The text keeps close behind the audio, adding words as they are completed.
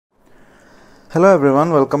Hello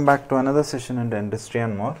everyone, welcome back to another session in dentistry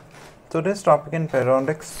and more. Today's topic in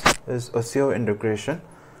Pedodontics is osseointegration.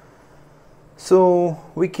 So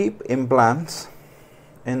we keep implants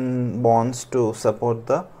in bones to support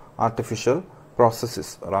the artificial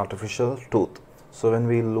processes or artificial tooth. So when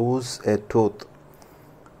we lose a tooth,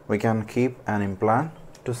 we can keep an implant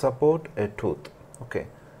to support a tooth. Okay.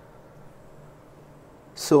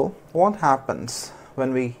 So what happens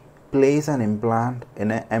when we place an implant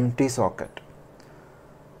in an empty socket?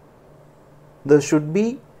 There should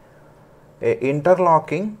be a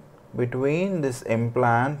interlocking between this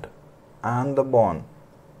implant and the bone,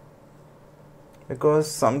 because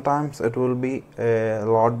sometimes it will be a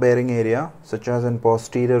load bearing area such as in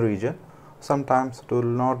posterior region, sometimes it will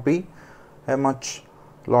not be a much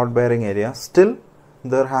load bearing area. Still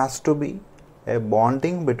there has to be a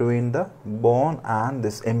bonding between the bone and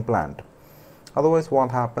this implant, otherwise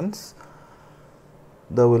what happens,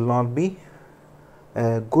 there will not be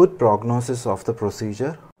a good prognosis of the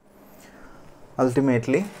procedure.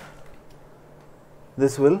 Ultimately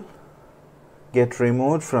this will get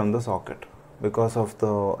removed from the socket because of the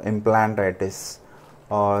implantitis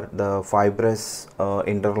or the fibrous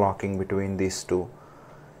interlocking between these two.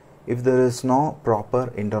 If there is no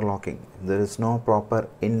proper interlocking, there is no proper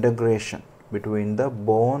integration between the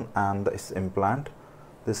bone and this implant,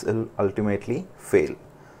 this will ultimately fail.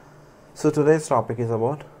 So today's topic is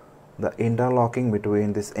about the interlocking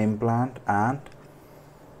between this implant and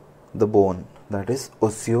the bone, that is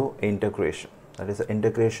osseointegration, that is the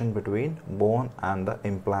integration between bone and the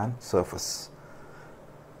implant surface.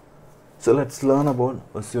 So let's learn about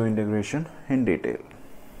osseointegration in detail.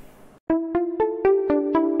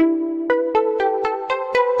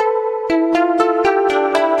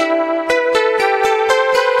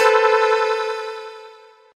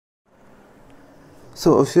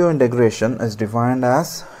 So osseointegration is defined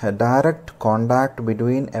as a direct contact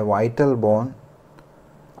between a vital bone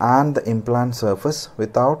and the implant surface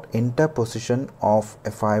without interposition of a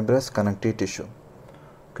fibrous connective tissue.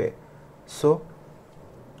 Okay, so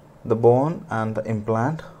the bone and the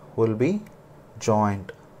implant will be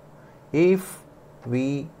joined. If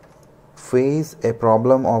we face a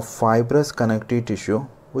problem of fibrous connective tissue,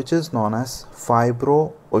 which is known as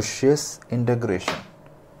fibro-osseous integration.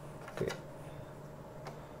 Okay,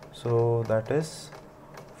 so that is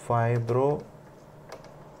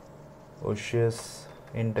fibro-osseous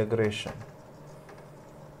integration,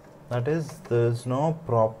 that is there is no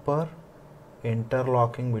proper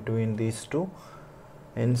interlocking between these two.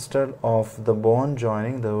 Instead of the bone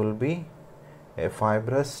joining, there will be a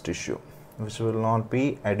fibrous tissue which will not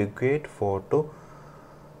be adequate for to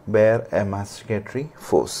bear a masticatory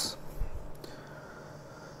force.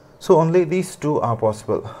 So only these two are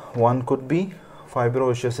possible. One could be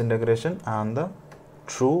fibro-osseous integration and the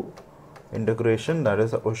true integration, that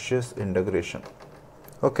is the osseous integration.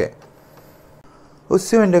 Okay,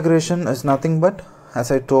 osseointegration is nothing but,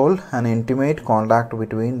 as I told, an intimate contact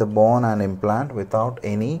between the bone and implant without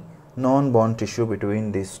any non-bone tissue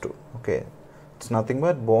between these two. Okay, it's nothing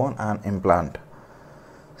but bone and implant.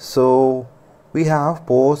 So we have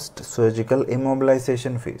post-surgical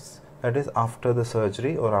immobilization phase, that is after the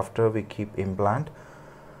surgery or after we keep implant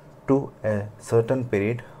to a certain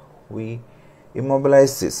period, we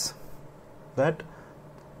immobilize this, that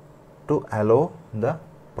to allow the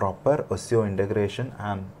proper osseointegration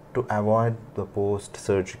and to avoid the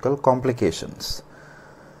post-surgical complications.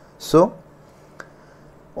 So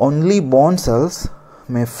only bone cells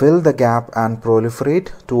may fill the gap and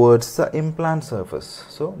proliferate towards the implant surface.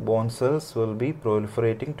 So bone cells will be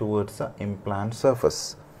proliferating towards the implant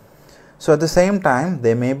surface. So at the same time,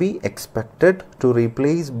 they may be expected to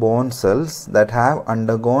replace bone cells that have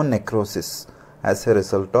undergone necrosis as a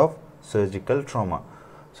result of surgical trauma.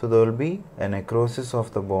 So there will be a necrosis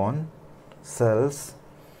of the bone cells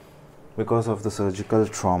because of the surgical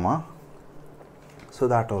trauma. So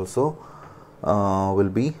that also will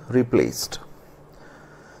be replaced.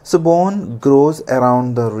 So bone grows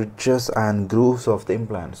around the ridges and grooves of the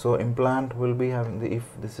implant. So implant will be having the, if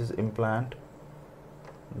this is implant,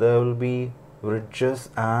 there will be ridges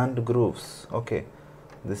and grooves. Okay,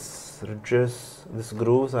 this ridges, this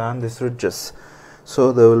grooves and this ridges.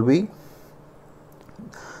 So there will be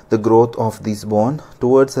the growth of these bone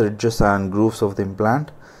towards the ridges and grooves of the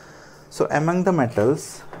implant. So among the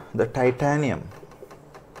metals, the titanium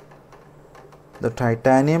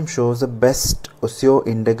shows the best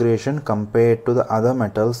osseointegration compared to the other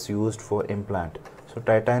metals used for implant. So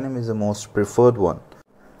titanium is the most preferred one.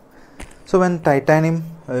 So when titanium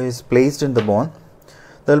is placed in the bone,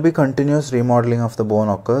 there will be continuous remodeling of the bone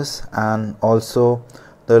occurs, and also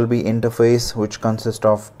there will be interface which consists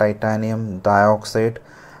of titanium dioxide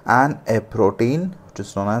and a protein which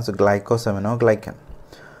is known as glycosaminoglycan.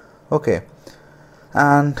 Okay,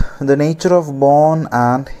 and the nature of bone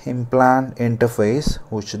and implant interface,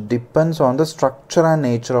 which depends on the structure and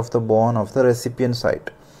nature of the bone of the recipient site.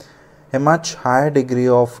 A much higher degree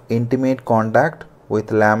of intimate contact with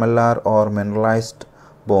lamellar or mineralized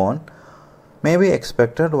bone may be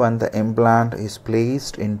expected when the implant is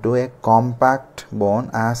placed into a compact bone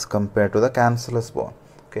as compared to the cancellous bone.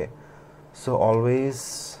 Okay, so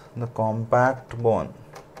always the compact bone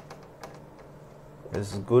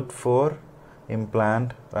is good for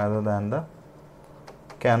implant rather than the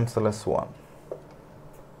cancellous one.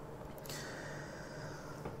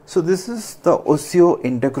 So this is the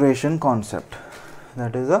osseointegration concept,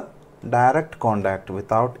 that is a direct contact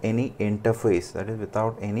without any interface, that is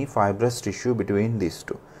without any fibrous tissue between these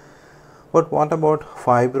two. But what about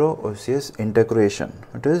fibro-osseous integration?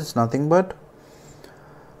 It is nothing but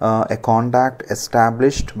a contact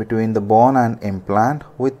established between the bone and implant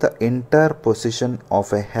with the interposition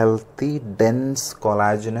of a healthy dense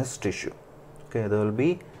collagenous tissue. Okay, there will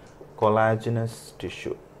be collagenous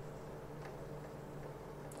tissue.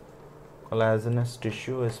 Collagenous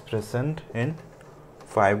tissue is present in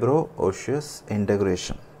fibro-osseous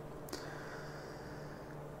integration.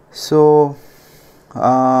 So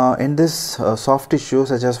in this soft tissue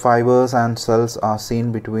such as fibers and cells are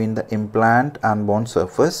seen between the implant and bone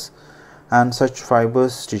surface, and such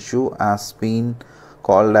fibrous tissue has been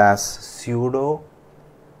called as pseudo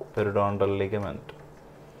periodontal ligament.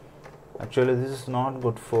 Actually this is not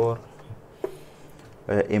good for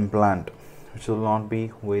implant, which will not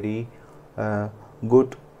be very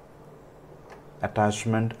good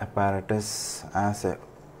attachment apparatus as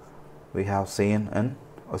we have seen in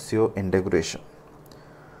osseointegration.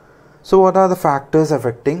 So what are the factors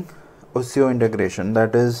affecting osseointegration?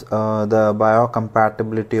 That is the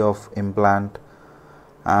biocompatibility of implant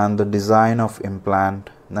and the design of implant,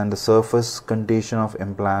 then the surface condition of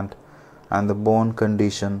implant and the bone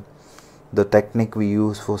condition, the technique we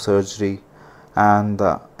use for surgery, and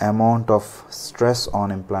the amount of stress on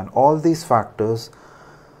implant. All these factors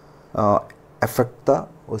affect the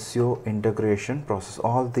osseointegration process.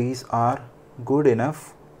 All these are good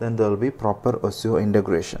enough, then there will be proper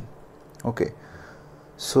osseointegration. Okay,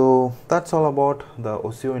 so that's all about the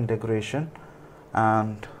osseointegration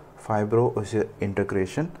and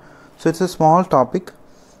fibro-osseointegration. So it's a small topic,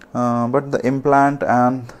 but the implant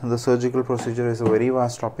and the surgical procedure is a very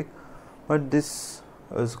vast topic, but this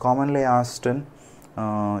is commonly asked in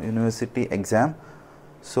university exam.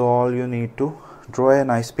 So all you need to draw a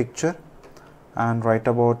nice picture and write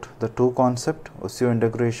about the two concepts,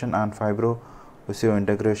 osseointegration and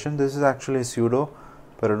fibro-osseointegration. This is actually a pseudo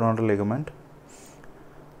periodontal ligament.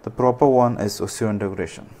 The proper one is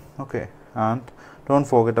osseointegration. Okay, and don't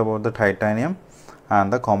forget about the titanium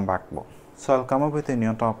and the compact bone. So I'll come up with a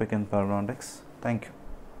new topic in Pedodontics. Thank you.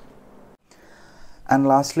 And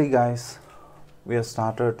lastly guys, we have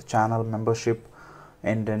started channel membership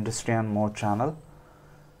in Dentistry and More channel,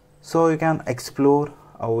 so you can explore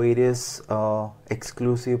various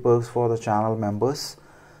exclusive perks for the channel members.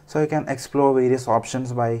 So you can explore various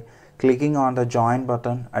options by clicking on the join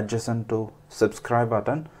button adjacent to subscribe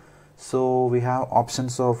button. So we have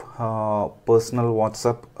options of personal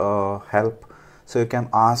WhatsApp help, so you can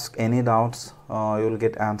ask any doubts, you will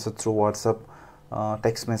get answered through WhatsApp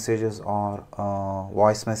text messages or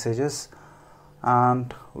voice messages.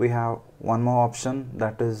 And we have one more option,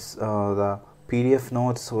 that is the PDF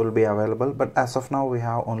notes will be available, but as of now we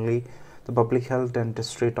have only the public health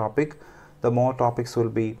dentistry topic. The more topics will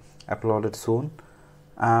be uploaded soon.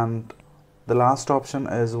 And the last option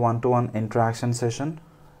is one-to-one interaction session.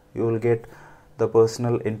 You will get the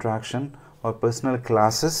personal interaction or personal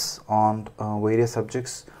classes on various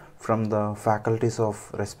subjects from the faculties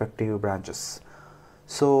of respective branches.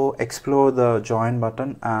 So explore the join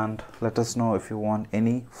button and let us know if you want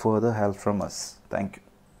any further help from us. Thank you.